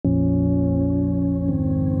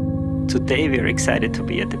Today we are excited to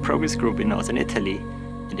be at the Progress Group in northern Italy,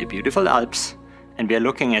 in the beautiful Alps, and we are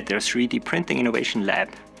looking at their 3D printing innovation lab.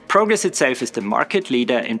 Progress itself is the market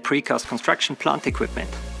leader in precast construction plant equipment.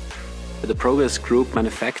 The Progress Group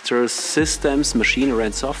manufactures systems, machinery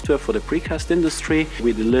and software for the precast industry.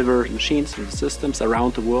 We deliver machines and systems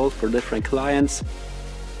around the world for different clients.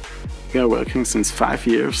 We are working since 5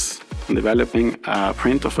 years on developing a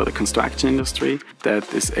printer for the construction industry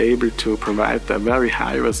that is able to provide a very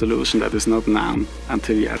high resolution that is not known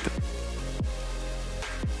until yet.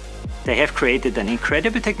 They have created an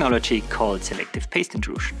incredible technology called selective paste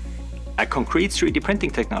intrusion. A concrete 3D printing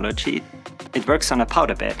technology. It works on a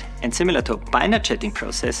powder bed, and similar to a binder jetting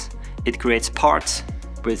process, it creates parts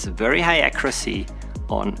with very high accuracy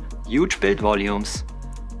on huge build volumes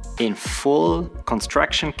in full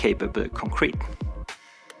construction-capable concrete.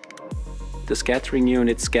 The scattering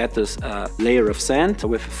unit scatters a layer of sand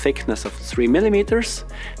with a thickness of 3 mm.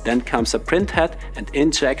 Then comes a print head and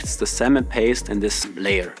injects the cement paste in this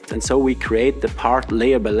layer. And so we create the part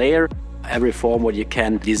layer by layer. Every form what you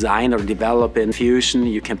can design or develop in Fusion,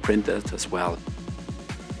 you can print it as well.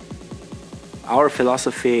 Our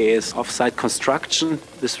philosophy is off-site construction.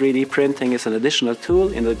 The 3D printing is an additional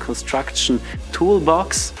tool in the construction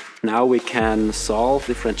toolbox. Now we can solve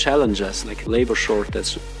different challenges like labor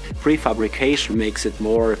shortage. Prefabrication makes it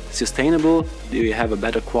more sustainable. You have a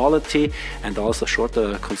better quality and also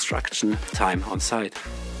shorter construction time on site.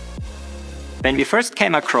 When we first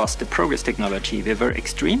came across the Progress technology, we were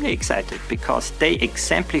extremely excited because they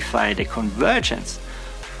exemplify the convergence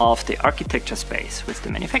of the architecture space with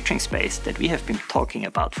the manufacturing space that we have been talking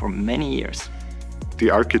about for many years. The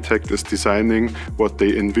architect is designing what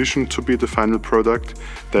they envision to be the final product,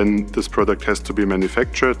 then this product has to be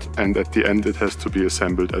manufactured, and at the end it has to be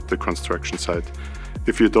assembled at the construction site.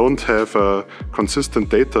 If you don't have a consistent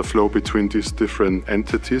data flow between these different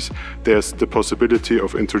entities, there's the possibility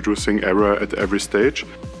of introducing error at every stage.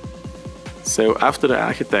 So after the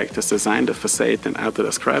architect has designed the facade in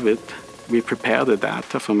Autodesk Revit, we prepare the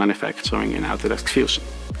data for manufacturing in Autodesk Fusion.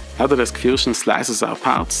 Autodesk Fusion slices our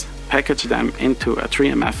parts, package them into a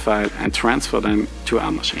 3MF file and transfer them to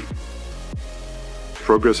our machine.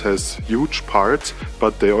 Progress has huge parts,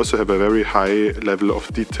 but they also have a very high level of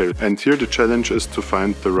detail. And here the challenge is to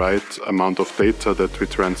find the right amount of data that we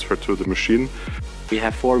transfer to the machine. We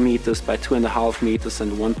have 4 meters by 2.5 meters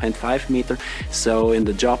and 1.5 meter. So in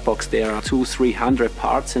the job box there are 200-300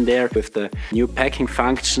 parts in there. With the new packing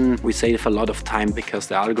function, we save a lot of time because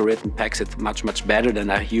the algorithm packs it much better than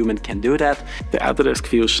a human can do that. The Autodesk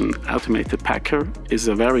Fusion automated packer is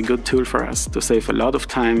a very good tool for us to save a lot of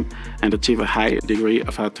time and achieve a high degree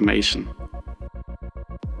of automation.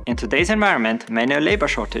 In today's environment, manual labor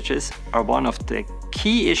shortages are one of the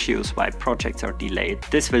key issues why projects are delayed.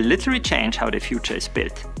 This will literally change how the future is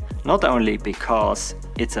built. Not only because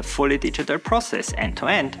it's a fully digital process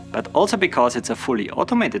end-to-end, but also because it's a fully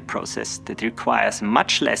automated process that requires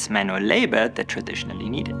much less manual labor than traditionally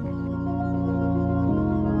needed.